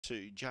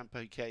to jump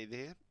okay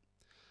there.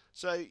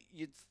 So I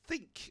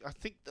think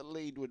the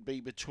lead would be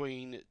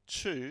between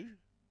 2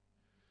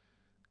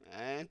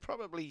 and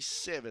probably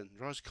 7,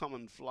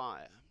 Roscommon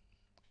Flyer.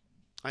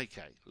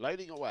 Okay,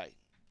 loading away.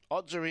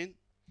 Odds are in.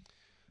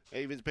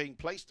 Evens being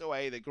placed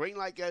away. The green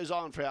light goes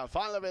on for our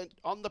final event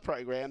on the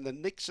program. The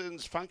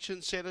Nixon's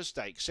Function Centre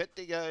Stakes. Set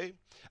to go.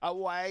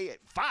 Away,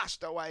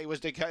 fast away was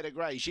Dakota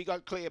Gray. She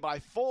got clear by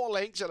 4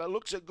 lengths and it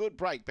looks a good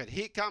break. But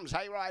here comes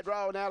Hayride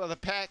Rowan out of the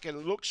pack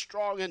and looks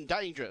strong and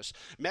dangerous.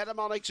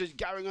 Metamonix is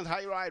going with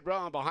Hayride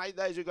Rowan. Behind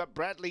those we've got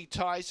Bradley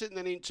Tyson.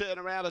 Then in turn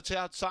around it's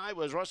outside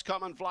was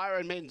Roscommon Flyer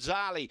and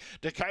Menzali.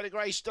 Dakota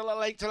Gray still a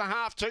length and a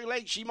half, 2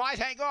 lengths. She might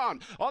hang on.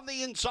 On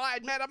the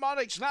inside,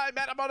 Metamonix. No,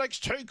 Metamonix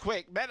too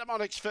quick.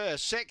 Metamonix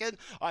first. Second,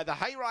 either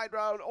Hayride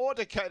Rowan or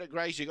Dakota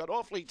Gray. She got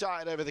awfully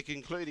tired over the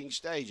concluding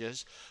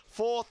stages.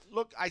 Fourth,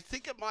 look, I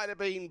think it might have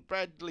been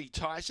Bradley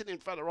Tyson in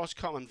front of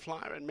Roscommon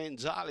Flyer, and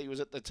Menzali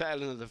was at the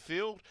tail end of the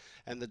field,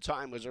 and the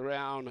time was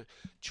around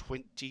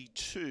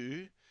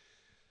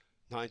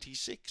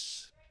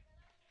 22.96.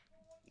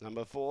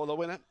 Number 4, the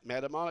winner,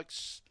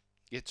 Metamonix,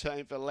 gets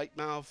home for late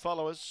mail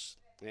followers,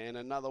 and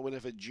another winner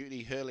for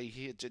Judy Hurley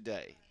here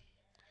today.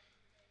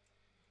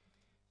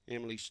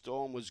 Emily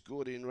Storm was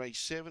good in race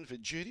 7 for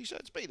Judy, so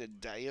it's been a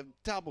day of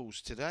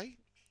doubles today.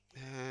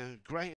 Graham